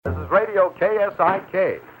Radio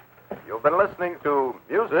KSIK. You've been listening to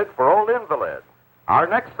Music for Old Invalids. Our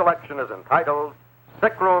next selection is entitled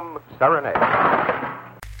Sick Room Serenade.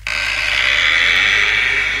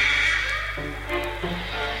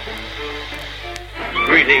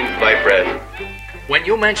 Greetings, my friend. When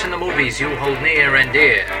you mention the movies you hold near and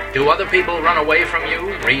dear, do other people run away from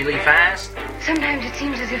you really fast? Sometimes it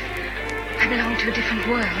seems as if I belong to a different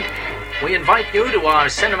world. We invite you to our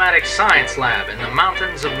cinematic science lab in the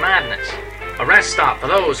Mountains of Madness. A rest stop for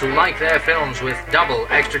those who like their films with double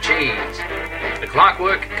extra cheese. The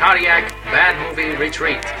Clockwork Cardiac Bad Movie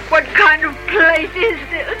Retreat. What kind of place is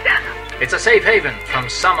this? It's a safe haven from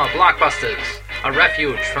summer blockbusters. A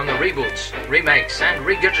refuge from the reboots, remakes, and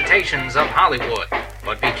regurgitations of Hollywood.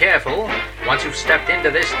 But be careful, once you've stepped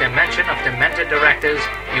into this dimension of demented directors,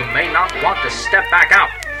 you may not want to step back out.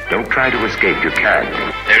 Don't try to escape, you can't.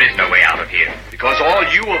 There is no way out of here, because all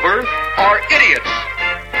you of Earth are idiots.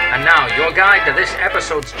 And now, your guide to this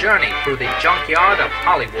episode's journey through the junkyard of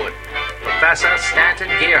Hollywood, Professor Stanton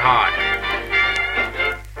Gearhart.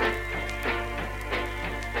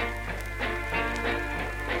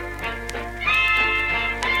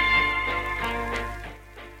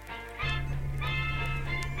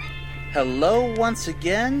 Hello once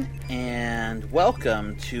again, and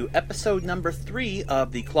welcome to episode number 3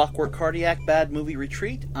 of the Clockwork Cardiac Bad Movie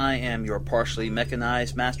Retreat. I am your partially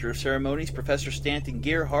mechanized Master of Ceremonies, Professor Stanton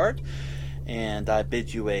Gearhart, and I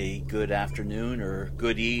bid you a good afternoon, or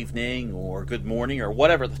good evening, or good morning, or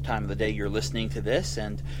whatever the time of the day you're listening to this.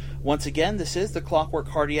 And once again, this is the Clockwork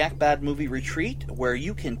Cardiac Bad Movie Retreat, where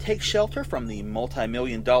you can take shelter from the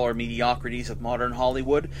multi-million-dollar mediocrities of modern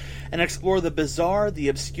Hollywood and explore the bizarre, the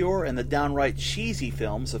obscure, and the downright cheesy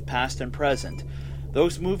films of past and present.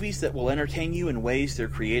 Those movies that will entertain you in ways their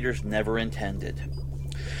creators never intended.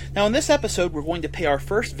 Now, in this episode, we're going to pay our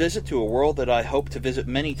first visit to a world that I hope to visit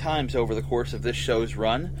many times over the course of this show's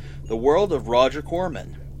run, the world of Roger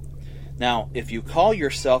Corman. Now, if you call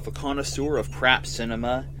yourself a connoisseur of crap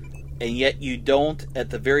cinema, and yet you don't, at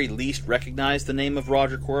the very least, recognize the name of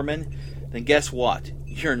Roger Corman, then guess what?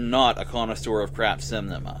 You're not a connoisseur of crap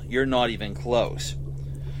cinema. You're not even close.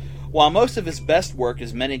 While most of his best work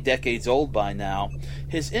is many decades old by now,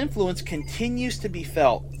 his influence continues to be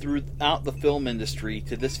felt throughout the film industry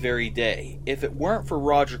to this very day. If it weren't for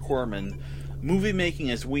Roger Corman, movie making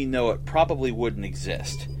as we know it probably wouldn't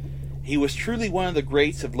exist. He was truly one of the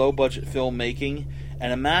greats of low-budget filmmaking,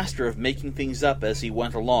 and a master of making things up as he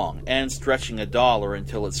went along, and stretching a dollar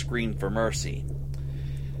until it screamed for mercy.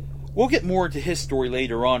 We'll get more into his story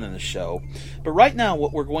later on in the show, but right now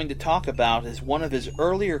what we're going to talk about is one of his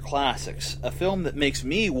earlier classics, a film that makes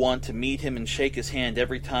me want to meet him and shake his hand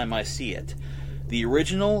every time I see it, the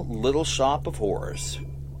original Little Shop of Horrors.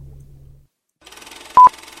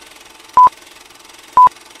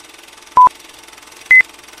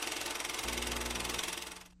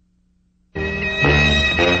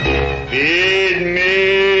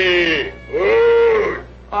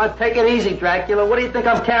 Oh, take it easy, Dracula. What do you think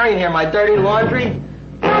I'm carrying here, my dirty laundry?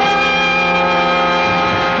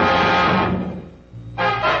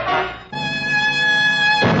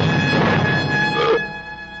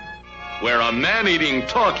 Where a man-eating,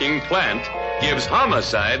 talking plant gives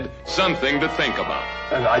homicide something to think about.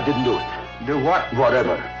 I didn't do it. Do what?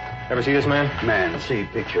 Whatever. Ever see this man? Man, see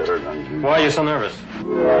picture. Why are you so nervous?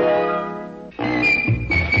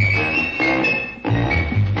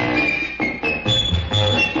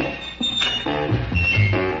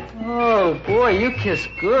 Oh, boy, you kiss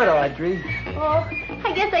good, Audrey. Oh,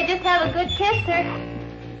 I guess I just have a good kisser.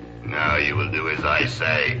 Now you will do as I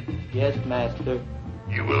say. Yes, master.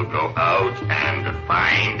 You will go out and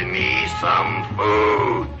find me some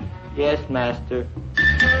food. Yes, master.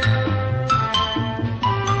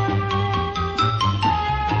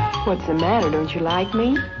 What's the matter? Don't you like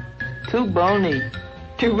me? Too bony.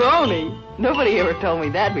 Too bony? Nobody ever told me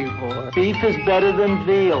that before. Beef is better than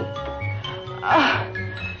veal. Ah,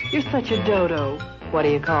 you're such a dodo. What do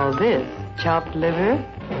you call this? Chopped liver?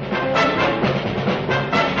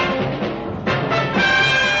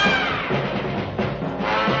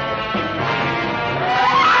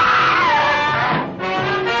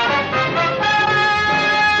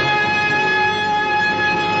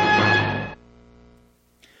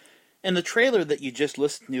 And the trailer that you just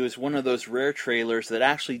listened to is one of those rare trailers that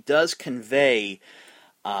actually does convey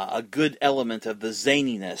a good element of the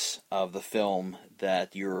zaniness of the film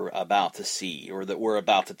that you're about to see, or that we're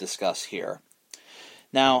about to discuss here.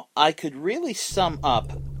 Now, I could really sum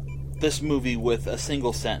up this movie with a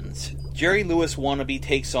single sentence. Jerry Lewis wannabe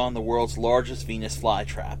takes on the world's largest Venus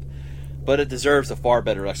flytrap. But it deserves a far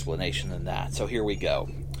better explanation than that, so here we go.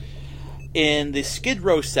 In the Skid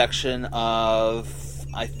Row section of,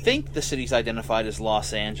 I think the city's identified as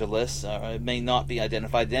Los Angeles, it may not be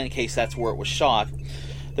identified, in any case that's where it was shot,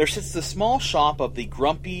 there sits the small shop of the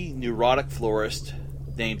grumpy, neurotic florist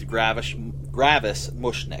named Gravis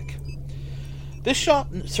Mushnick. This shop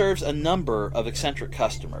serves a number of eccentric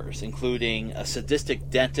customers, including a sadistic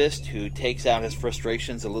dentist who takes out his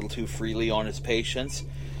frustrations a little too freely on his patients,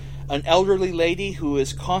 an elderly lady who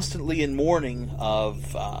is constantly in mourning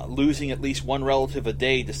of losing at least one relative a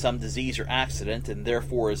day to some disease or accident and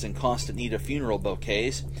therefore is in constant need of funeral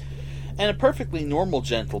bouquets, and a perfectly normal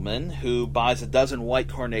gentleman who buys a dozen white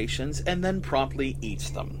carnations and then promptly eats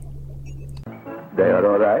them. They are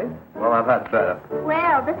all right? Well, I've had better.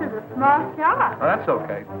 Well, this is a small shop. Oh, that's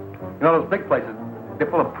okay. You know, those big places, they're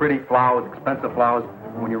full of pretty flowers, expensive flowers.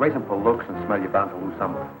 When you raise them for looks and smell, you're bound to lose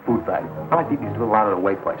some food value. I like to eat these little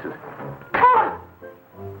out-of-the-way places. Ah!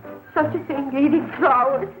 Such a thing, eating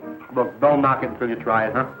flowers. Look, don't knock it until you try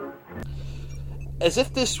it, huh? As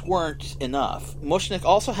if this weren't enough, Mushnick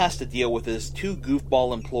also has to deal with his two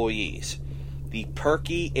goofball employees, the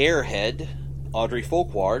perky airhead, Audrey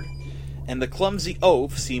Folkward, and the clumsy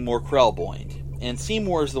oaf, Seymour Krelboyne. And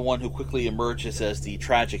Seymour is the one who quickly emerges as the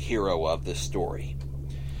tragic hero of this story.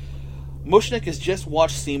 Mushnick has just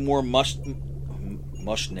watched Seymour Muck.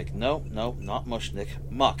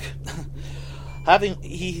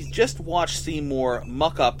 He's just watched Seymour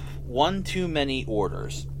muck up one too many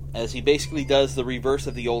orders, as he basically does the reverse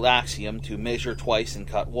of the old axiom to measure twice and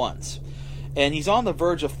cut once. And he's on the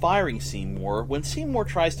verge of firing Seymour when Seymour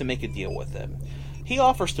tries to make a deal with him. He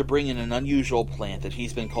offers to bring in an unusual plant that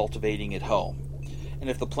he's been cultivating at home.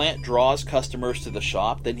 And if the plant draws customers to the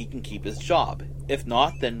shop, then he can keep his job. If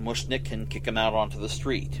not, then Mushnick can kick him out onto the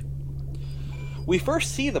street. We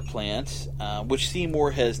first see the plant, which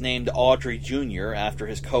Seymour has named Audrey Jr. after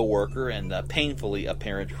his co-worker and painfully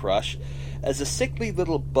apparent crush, as a sickly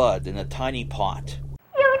little bud in a tiny pot.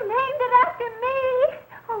 You named it after me.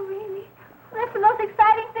 Oh, really? That's the most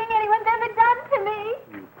exciting thing anyone's ever done to me.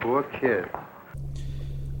 You poor kid.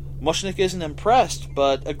 Mushnick isn't impressed,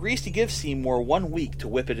 but agrees to give Seymour 1 week to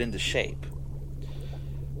whip it into shape.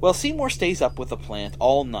 Well, Seymour stays up with the plant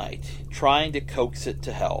all night, trying to coax it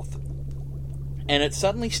to health. And it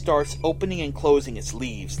suddenly starts opening and closing its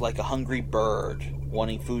leaves like a hungry bird,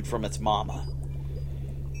 wanting food from its mama.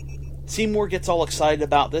 Seymour gets all excited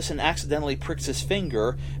about this and accidentally pricks his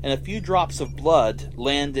finger, and a few drops of blood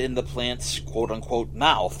land in the plant's quote-unquote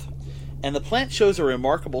mouth. And the plant shows a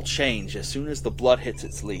remarkable change as soon as the blood hits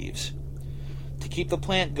its leaves. To keep the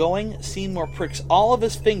plant going, Seymour pricks all of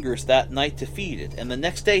his fingers that night to feed it, and the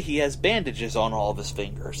next day he has bandages on all of his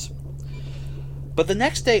fingers. But the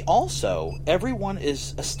next day also, everyone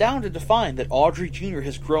is astounded to find that Audrey Jr.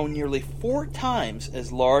 has grown nearly 4 times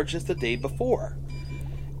as large as the day before.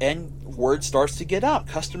 And word starts to get out.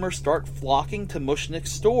 Customers start flocking to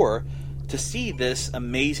Mushnick's store to see this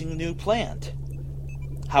amazing new plant.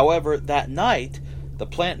 However, that night, the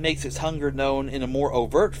plant makes its hunger known in a more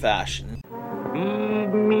overt fashion.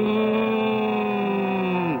 Feed me!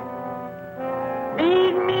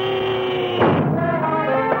 Feed me!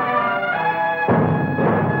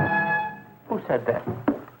 Who said that?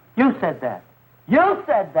 You said that. You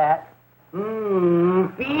said that.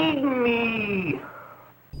 Feed me!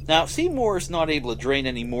 Now, Seymour is not able to drain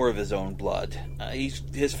any more of his own blood.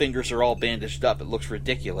 His fingers are all bandaged up. It looks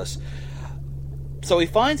ridiculous. So he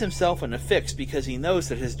finds himself in a fix because he knows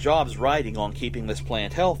that his job's riding on keeping this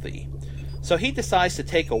plant healthy. So he decides to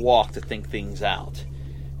take a walk to think things out.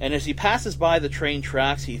 And as he passes by the train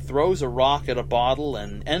tracks, he throws a rock at a bottle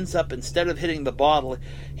and ends up, instead of hitting the bottle,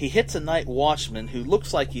 he hits a night watchman who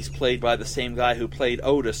looks like he's played by the same guy who played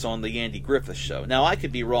Otis on the Andy Griffith Show. Now, I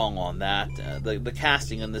could be wrong on that. The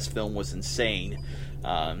casting in this film was insane.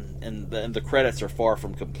 And the credits are far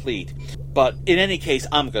from complete. But in any case,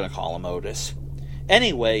 I'm going to call him Otis.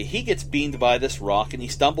 Anyway, he gets beamed by this rock and he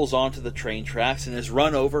stumbles onto the train tracks and is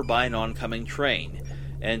run over by an oncoming train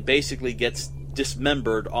and basically gets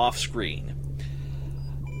dismembered off-screen.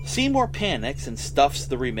 Seymour panics and stuffs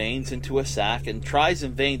the remains into a sack and tries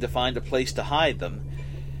in vain to find a place to hide them.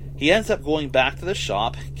 He ends up going back to the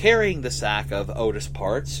shop, carrying the sack of Otis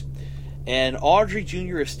parts, and Audrey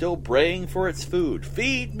Jr. is still braying for its food.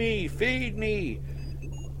 Feed me! Feed me!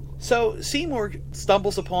 So Seymour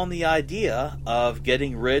stumbles upon the idea of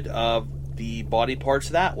getting rid of the body parts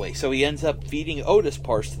that way. So he ends up feeding Otis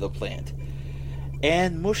parts to the plant.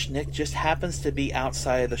 And Mushnick just happens to be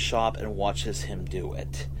outside of the shop and watches him do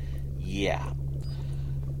it. Yeah.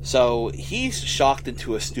 So he's shocked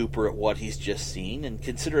into a stupor at what he's just seen and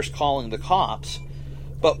considers calling the cops.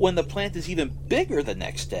 But when the plant is even bigger the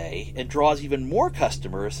next day and draws even more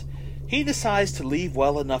customers, he decides to leave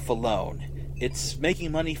well enough alone. It's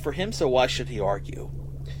making money for him, so why should he argue?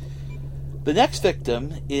 The next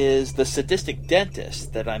victim is the sadistic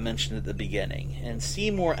dentist that I mentioned at the beginning, and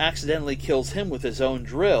Seymour accidentally kills him with his own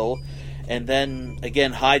drill, and then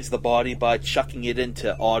again hides the body by chucking it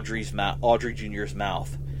into Audrey Jr.'s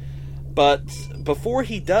mouth. But before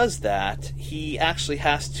he does that, he actually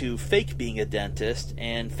has to fake being a dentist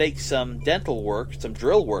and fake some dental work, some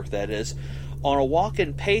drill work that is, on a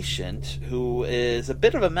walk-in patient who is a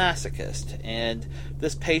bit of a masochist, and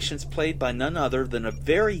this patient's played by none other than a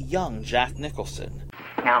very young Jack Nicholson.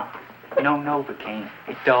 Now, you know Novocaine,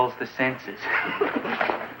 it dulls the senses.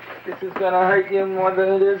 This is gonna hurt you more than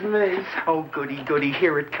it is me. Oh, goody, goody,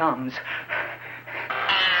 here it comes.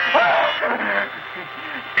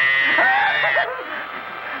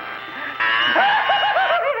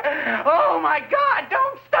 Oh, my God,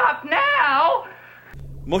 don't stop now!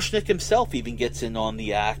 Mushnick himself even gets in on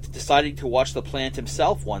the act, deciding to watch the plant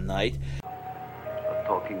himself one night. A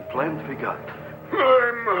talking plant we got.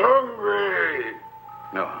 I'm hungry.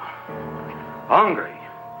 No. Hungry?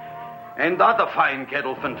 Ain't that a fine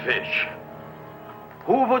kettlefen fish?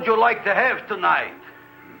 Who would you like to have tonight?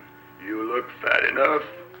 You look fat enough.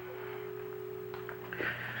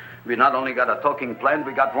 We not only got a talking plant,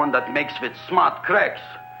 we got one that makes with smart cracks.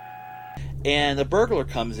 And a burglar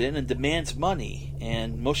comes in and demands money,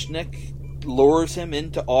 and Mushnick lures him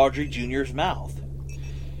into Audrey Jr.'s mouth.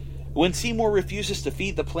 When Seymour refuses to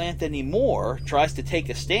feed the plant anymore, tries to take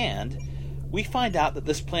a stand, we find out that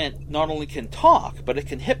this plant not only can talk, but it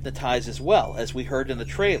can hypnotize as well, as we heard in the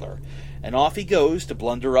trailer, and off he goes to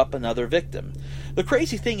blunder up another victim. The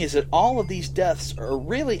crazy thing is that all of these deaths are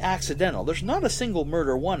really accidental. There's not a single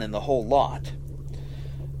murder one in the whole lot.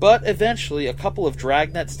 But eventually, a couple of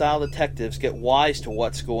Dragnet-style detectives get wise to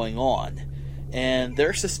what's going on, and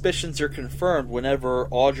their suspicions are confirmed whenever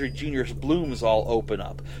Audrey Jr.'s blooms all open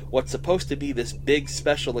up. What's supposed to be this big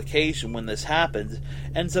special occasion when this happens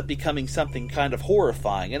ends up becoming something kind of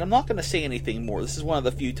horrifying, and I'm not going to say anything more. This is one of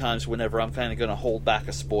the few times whenever I'm kind of going to hold back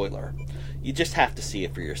a spoiler. You just have to see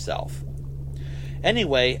it for yourself.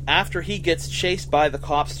 Anyway, after he gets chased by the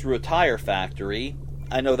cops through a tire factory,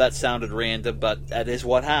 I know that sounded random, but that is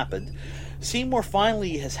what happened, Seymour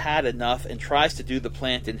finally has had enough and tries to do the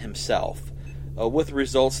plant in himself, with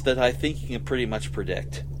results that I think you can pretty much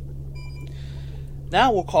predict.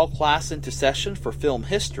 Now we'll call class into session for film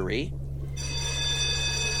history.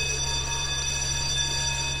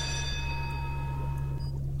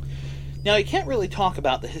 Now, you can't really talk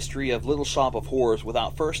about the history of Little Shop of Horrors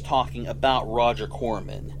without first talking about Roger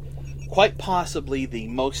Corman, quite possibly the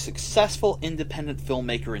most successful independent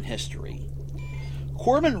filmmaker in history.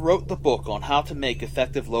 Corman wrote the book on how to make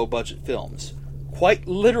effective low-budget films. Quite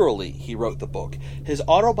literally, he wrote the book. His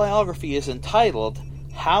autobiography is entitled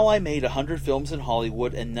How I Made 100 Films in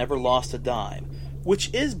Hollywood and Never Lost a Dime,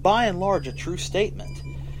 which is by and large a true statement.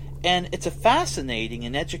 And it's a fascinating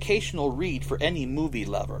and educational read for any movie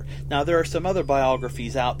lover. Now, there are some other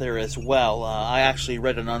biographies out there as well. I actually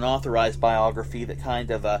read an unauthorized biography that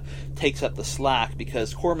kind of takes up the slack,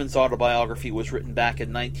 because Corman's autobiography was written back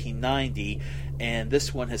in 1990, and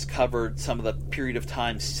this one has covered some of the period of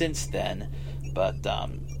time since then. But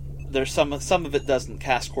there's some of it doesn't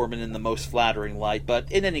cast Corman in the most flattering light.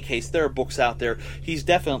 But in any case, there are books out there. He's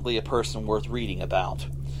definitely a person worth reading about.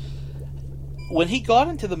 When he got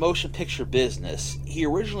into the motion picture business, he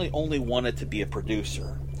originally only wanted to be a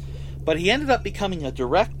producer. But he ended up becoming a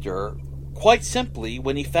director, quite simply,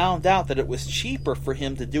 when he found out that it was cheaper for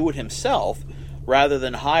him to do it himself, rather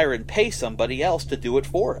than hire and pay somebody else to do it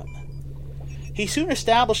for him. He soon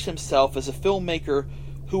established himself as a filmmaker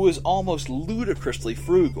who was almost ludicrously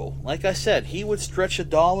frugal. Like I said, he would stretch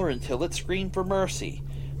 $1 until it screamed for mercy,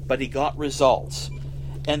 but he got results.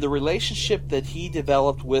 And the relationship that he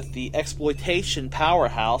developed with the exploitation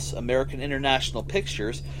powerhouse American International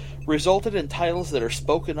Pictures resulted in titles that are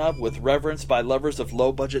spoken of with reverence by lovers of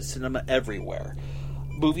low-budget cinema everywhere.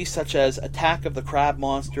 Movies such as Attack of the Crab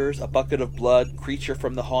Monsters, A Bucket of Blood, Creature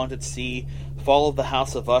from the Haunted Sea, Fall of the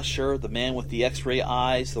House of Usher, The Man with the X-Ray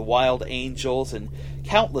Eyes, The Wild Angels, and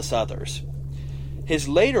countless others. His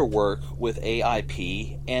later work with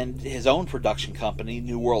AIP and his own production company,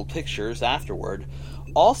 New World Pictures, afterward,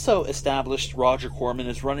 also established Roger Corman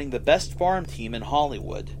as running the best farm team in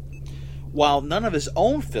Hollywood. While none of his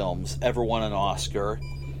own films ever won an Oscar,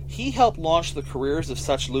 he helped launch the careers of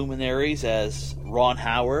such luminaries as Ron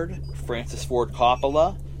Howard, Francis Ford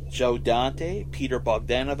Coppola, Joe Dante, Peter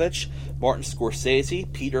Bogdanovich, Martin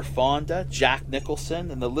Scorsese, Peter Fonda, Jack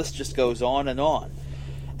Nicholson, and the list just goes on and on.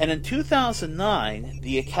 And in 2009,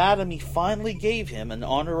 the Academy finally gave him an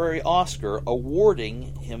honorary Oscar,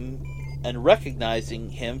 awarding him and recognizing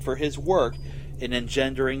him for his work in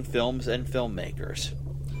engendering films and filmmakers.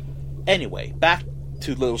 Anyway, back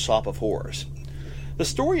to Little Shop of Horrors. The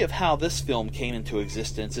story of how this film came into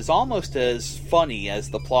existence is almost as funny as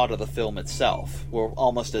the plot of the film itself, or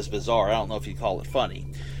almost as bizarre. I don't know if you'd call it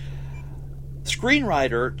funny.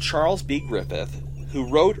 Screenwriter Charles B. Griffith, who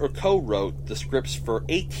wrote or co-wrote the scripts for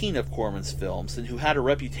 18 of Corman's films and who had a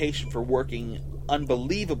reputation for working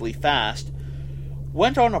unbelievably fast,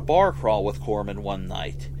 went on a bar crawl with Corman one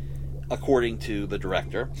night, according to the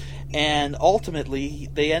director, and ultimately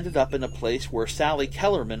they ended up in a place where Sally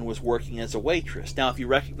Kellerman was working as a waitress. Now, if you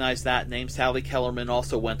recognize that name, Sally Kellerman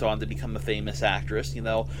also went on to become a famous actress. You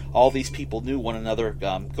know, all these people knew one another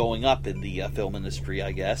going up in the film industry,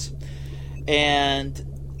 I guess.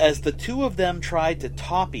 And as the two of them tried to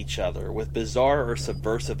top each other with bizarre or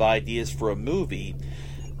subversive ideas for a movie,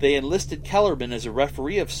 they enlisted Kellerman as a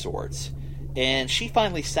referee of sorts, and she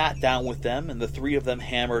finally sat down with them, and the three of them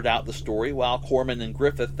hammered out the story while Corman and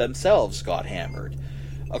Griffith themselves got hammered.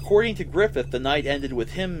 According to Griffith, the night ended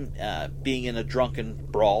with him being in a drunken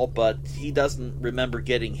brawl, but he doesn't remember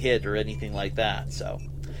getting hit or anything like that, so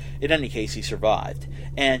in any case, he survived.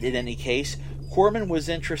 And in any case, Corman was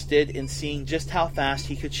interested in seeing just how fast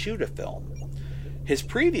he could shoot a film. His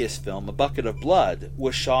previous film, A Bucket of Blood,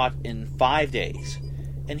 was shot in 5 days,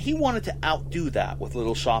 and he wanted to outdo that with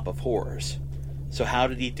Little Shop of Horrors. So how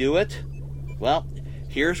did he do it? Well,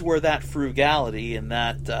 here's where that frugality and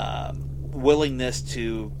that willingness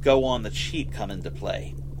to go on the cheap come into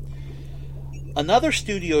play. Another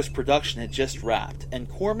studio's production had just wrapped, and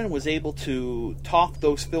Corman was able to talk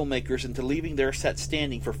those filmmakers into leaving their set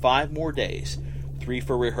standing for 5 more days, 3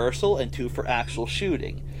 for rehearsal and 2 for actual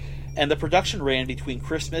shooting, and the production ran between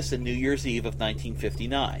Christmas and New Year's Eve of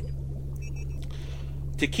 1959.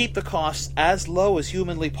 To keep the costs as low as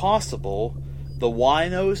humanly possible, the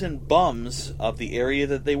winos and bums of the area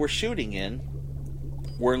that they were shooting in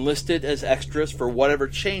were enlisted as extras for whatever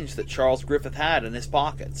change that Charles Griffith had in his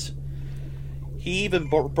pockets. He even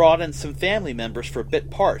brought in some family members for bit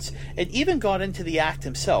parts, and even got into the act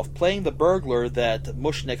himself, playing the burglar that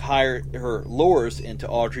Mushnick lures into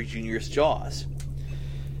Audrey Jr.'s jaws.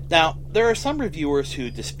 Now, there are some reviewers who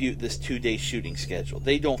dispute this 2-day shooting schedule.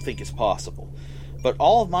 They don't think it's possible. But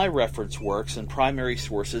all of my reference works and primary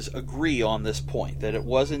sources agree on this point, that it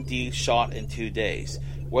was indeed shot in 2 days.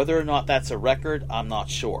 Whether or not that's a record, I'm not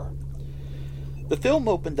sure. The film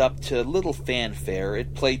opened up to little fanfare.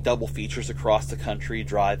 It played double features across the country,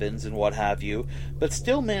 drive-ins and what have you, but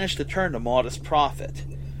still managed to turn a modest profit,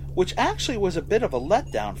 which actually was a bit of a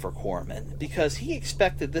letdown for Corman, because he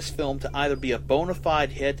expected this film to either be a bona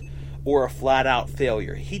fide hit or a flat-out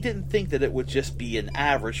failure. He didn't think that it would just be an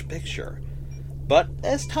average picture. But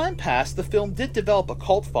as time passed, the film did develop a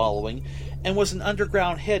cult following and was an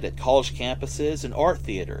underground hit at college campuses and art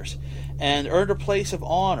theaters, and earned a place of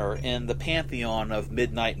honor in the pantheon of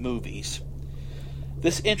midnight movies.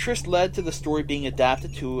 This interest led to the story being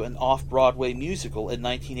adapted to an off-Broadway musical in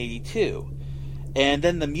 1982, and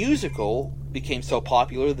then the musical became so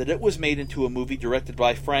popular that it was made into a movie directed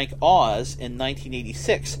by Frank Oz in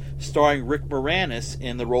 1986, starring Rick Moranis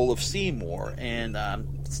in the role of Seymour, and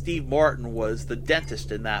Steve Martin was the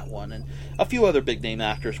dentist in that one, and a few other big-name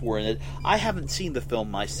actors were in it. I haven't seen the film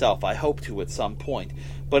myself. I hope to at some point.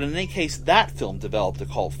 But in any case, that film developed a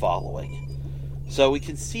cult following. So we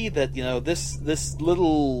can see that, you know, this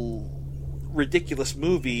little ridiculous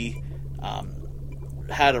movie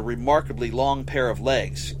had a remarkably long pair of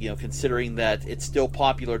legs, you know, considering that it's still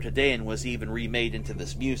popular today and was even remade into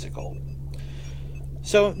this musical.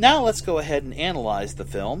 So now let's go ahead and analyze the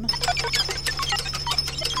film.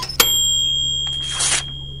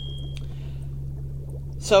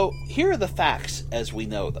 So, here are the facts as we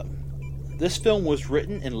know them. This film was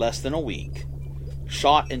written in less than a week,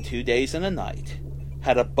 shot in 2 days and a night,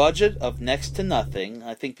 had a budget of next to nothing.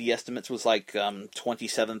 I think the estimates was like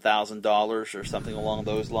 $27,000 or something along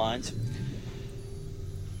those lines.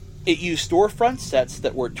 It used storefront sets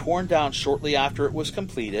that were torn down shortly after it was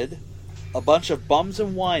completed, a bunch of bums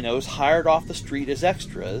and winos hired off the street as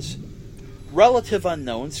extras, relative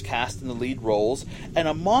unknowns cast in the lead roles, and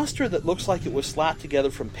a monster that looks like it was slapped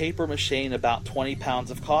together from paper mache and about 20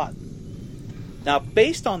 pounds of cotton. Now,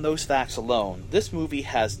 based on those facts alone, this movie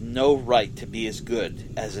has no right to be as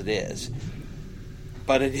good as it is.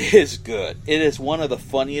 But it is good. It is one of the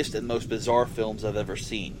funniest and most bizarre films I've ever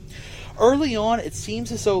seen. Early on, it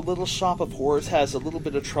seems as though Little Shop of Horrors has a little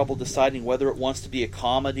bit of trouble deciding whether it wants to be a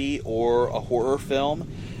comedy or a horror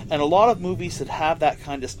film. And a lot of movies that have that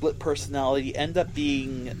kind of split personality end up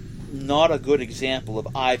being not a good example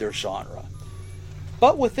of either genre.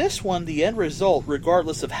 But with this one, the end result,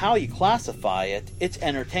 regardless of how you classify it, it's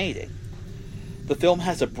entertaining. The film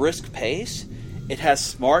has a brisk pace. It has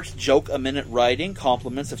smart, joke-a-minute writing,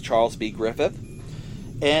 compliments of Charles B. Griffith.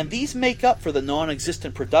 And these make up for the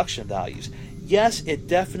non-existent production values. Yes, it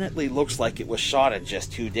definitely looks like it was shot in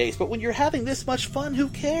just 2 days, but when you're having this much fun, who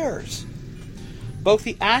cares? Both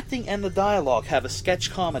the acting and the dialogue have a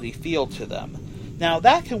sketch comedy feel to them. Now,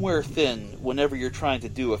 that can wear thin whenever you're trying to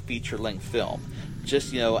do a feature-length film.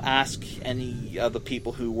 Just, ask any of the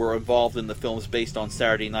people who were involved in the films based on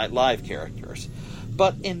Saturday Night Live characters.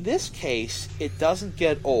 But in this case, it doesn't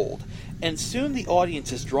get old, and soon the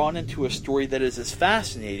audience is drawn into a story that is as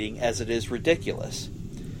fascinating as it is ridiculous.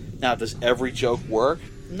 Now, does every joke work?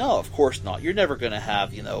 No, of course not. You're never going to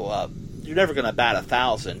have, you're never going to bat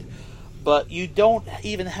 1,000. But you don't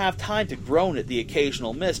even have time to groan at the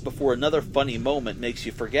occasional miss before another funny moment makes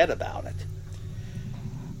you forget about it.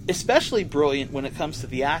 Especially brilliant when it comes to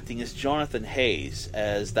the acting is Jonathan Hayes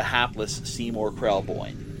as the hapless Seymour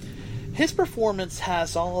Krelboyne. His performance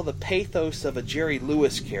has all of the pathos of a Jerry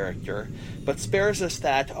Lewis character, but spares us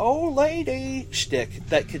that, oh lady, shtick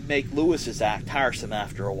that could make Lewis's act tiresome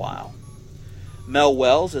after a while. Mel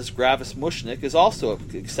Wells as Gravis Mushnick is also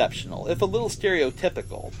exceptional, if a little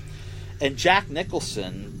stereotypical. And Jack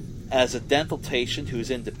Nicholson, as a dental patient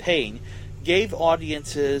who's into pain, gave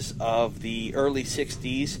audiences of the early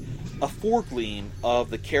 60s a foregleam of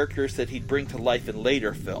the characters that he'd bring to life in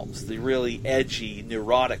later films, the really edgy,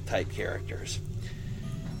 neurotic type characters.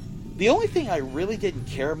 The only thing I really didn't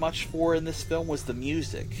care much for in this film was the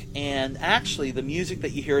music, and actually the music that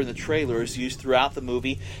you hear in the trailer is used throughout the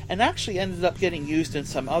movie, and actually ended up getting used in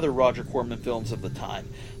some other Roger Corman films of the time.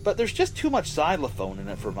 But there's just too much xylophone in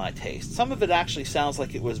it for my taste. Some of it actually sounds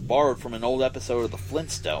like it was borrowed from an old episode of the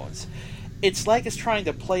Flintstones. It's like it's trying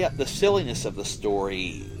to play up the silliness of the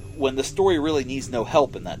story, when the story really needs no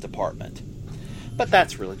help in that department. But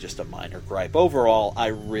that's really just a minor gripe. Overall, I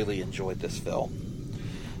really enjoyed this film.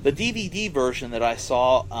 The DVD version that I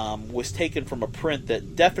saw was taken from a print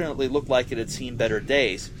that definitely looked like it had seen better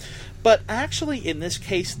days. But actually, in this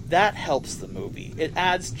case, that helps the movie. It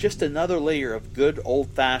adds just another layer of good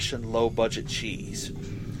old-fashioned low-budget cheese.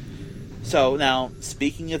 So, now,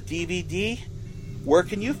 speaking of DVD, where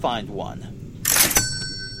can you find one?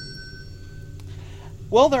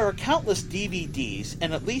 Well, there are countless DVDs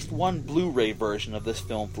and at least one Blu-ray version of this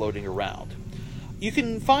film floating around. You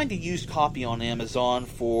can find a used copy on Amazon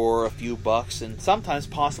for a few bucks, and sometimes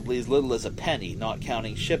possibly as little as a penny, not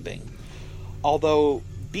counting shipping. Although,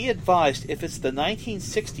 be advised, if it's the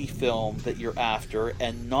 1960 film that you're after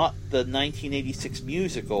and not the 1986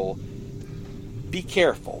 musical, be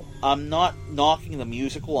careful. I'm not knocking the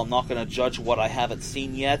musical, I'm not going to judge what I haven't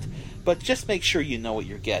seen yet, but just make sure you know what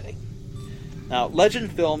you're getting. Now,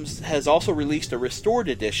 Legend Films has also released a restored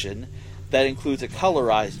edition that includes a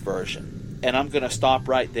colorized version. And I'm going to stop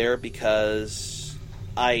right there because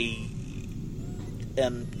I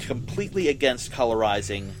am completely against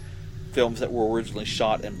colorizing films that were originally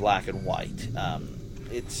shot in black and white.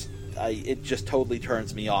 It just totally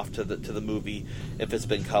turns me off to the movie if it's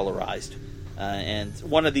been colorized. And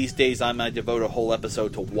one of these days I might devote a whole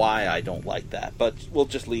episode to why I don't like that, but we'll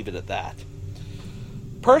just leave it at that.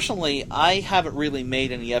 Personally, I haven't really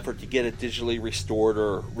made any effort to get a digitally restored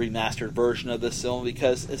or remastered version of this film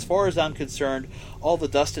because, as far as I'm concerned, all the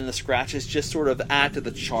dust and the scratches just sort of add to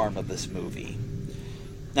the charm of this movie.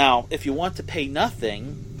 Now, if you want to pay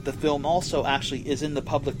nothing, the film also actually is in the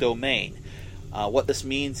public domain. What this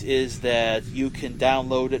means is that you can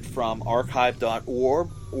download it from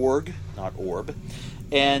archive.org,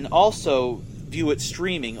 and also view it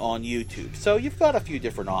streaming on YouTube. So you've got a few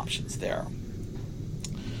different options there.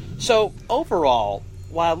 So, overall,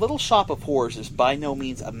 while Little Shop of Horrors is by no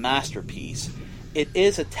means a masterpiece, it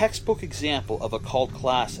is a textbook example of a cult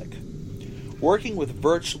classic. Working with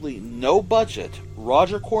virtually no budget,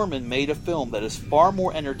 Roger Corman made a film that is far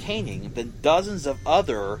more entertaining than dozens of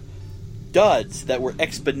other duds that were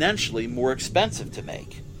exponentially more expensive to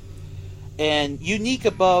make. And unique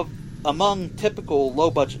among typical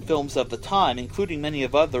low-budget films of the time, including many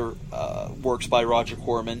of other works by Roger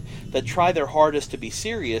Corman that try their hardest to be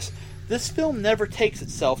serious, this film never takes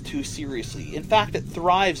itself too seriously. In fact, it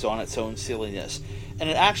thrives on its own silliness, and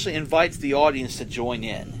it actually invites the audience to join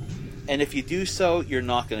in. And if you do so, you're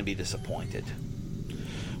not going to be disappointed.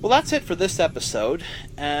 Well, that's it for this episode.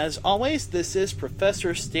 As always, this is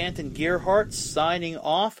Professor Stanton Gearhart signing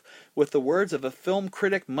off with the words of a film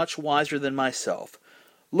critic much wiser than myself.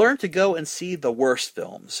 Learn to go and see the worst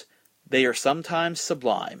films. They are sometimes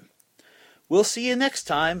sublime. We'll see you next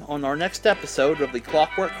time on our next episode of the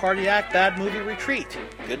Clockwork Cardiac Bad Movie Retreat.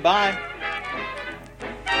 Goodbye.